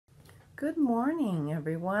Good morning,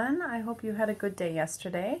 everyone. I hope you had a good day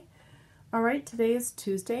yesterday. All right, today is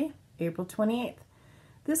Tuesday, April 28th.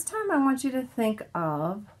 This time I want you to think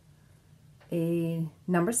of a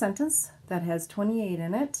number sentence that has 28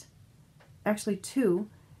 in it, actually 2,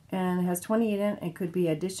 and it has 28 in it. It could be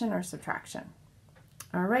addition or subtraction.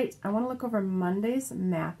 All right, I want to look over Monday's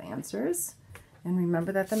math answers, and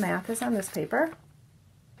remember that the math is on this paper.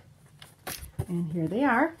 And here they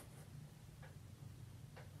are.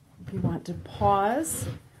 If you want to pause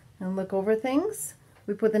and look over things,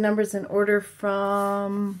 we put the numbers in order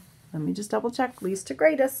from, let me just double check, least to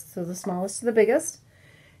greatest, so the smallest to the biggest.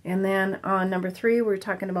 And then on number 3, we're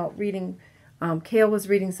talking about reading, Kale was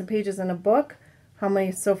reading some pages in a book, how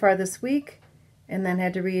many so far this week, and then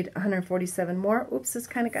had to read 147 more. Oops, this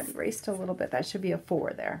kind of got erased a little bit. That should be a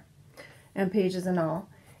 4 there, and pages and all.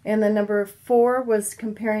 And then number 4 was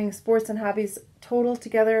comparing sports and hobbies total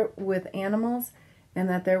together with animals, and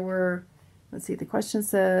that there were, let's see, the question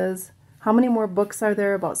says, how many more books are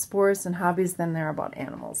there about sports and hobbies than there are about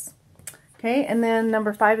animals? Okay, and then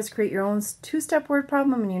number 5 is create your own two-step word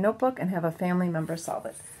problem in your notebook and have a family member solve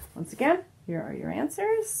it. Once again, here are your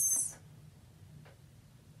answers.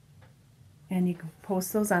 And you can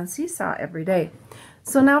post those on Seesaw every day.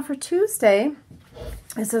 So now for Tuesday,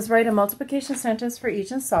 it says write a multiplication sentence for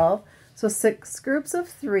each and solve. So 6 groups of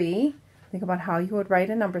 3. Think about how you would write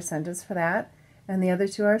a number sentence for that. And the other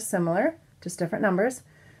 2 are similar, just different numbers.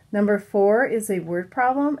 Number 4 is a word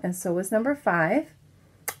problem, and so is number 5.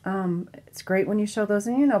 It's great when you show those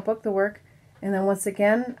in your notebook, the work. And then once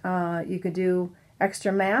again, you could do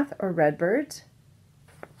extra math or Redbird.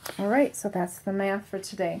 All right, so that's the math for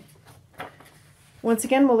today. Once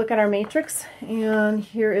again, we'll look at our matrix, and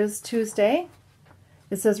here is Tuesday.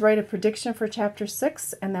 It says write a prediction for chapter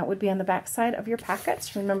 6, and that would be on the back side of your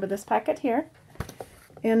packet. Remember this packet here.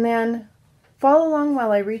 And then follow along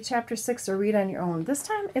while I read chapter 6 or read on your own. This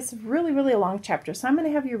time it's really, really a long chapter, so I'm going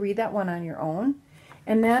to have you read that one on your own.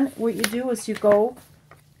 And then what you do is you go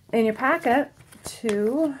in your packet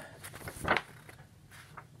to,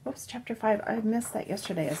 oops, chapter 5. I missed that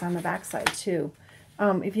yesterday. It's on the back side too.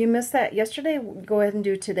 If you missed that yesterday, go ahead and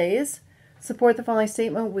do today's. Support the following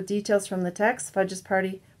statement with details from the text. Fudge's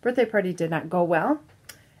birthday party did not go well.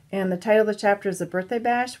 And the title of the chapter is A Birthday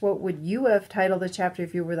Bash. What would you have titled the chapter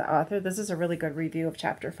if you were the author? This is a really good review of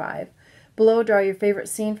chapter 5. Below, draw your favorite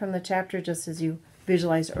scene from the chapter just as you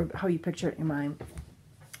visualize or how you picture it in your mind.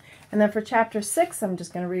 And then for chapter 6, I'm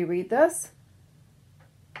just going to reread this.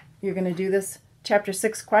 You're going to do this chapter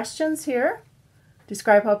 6 questions here.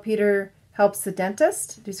 Describe how Peter helps the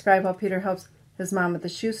dentist. Describe how Peter helps his mom at the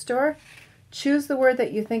shoe store. Choose the word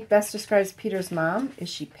that you think best describes Peter's mom. Is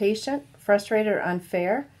she patient, frustrated, or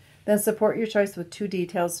unfair? Then support your choice with 2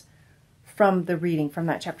 details from the reading from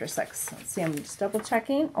that chapter 6. Let's see, I'm just double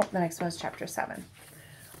checking. Oh, the next one is chapter 7.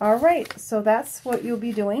 All right, so that's what you'll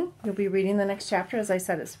be doing. You'll be reading the next chapter. As I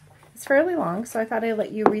said, it's fairly long, so I thought I'd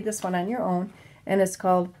let you read this one on your own. And it's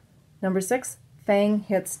called number 6, Fang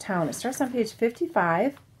Hits Town. It starts on page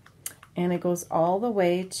 55, and it goes all the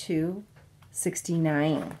way to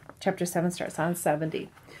 69. Chapter 7 starts on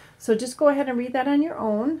 70. So just go ahead and read that on your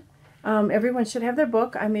own. Everyone should have their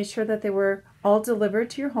book. I made sure that they were all delivered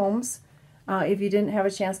to your homes if you didn't have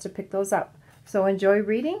a chance to pick those up. So enjoy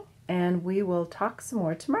reading, and we will talk some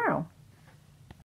more tomorrow.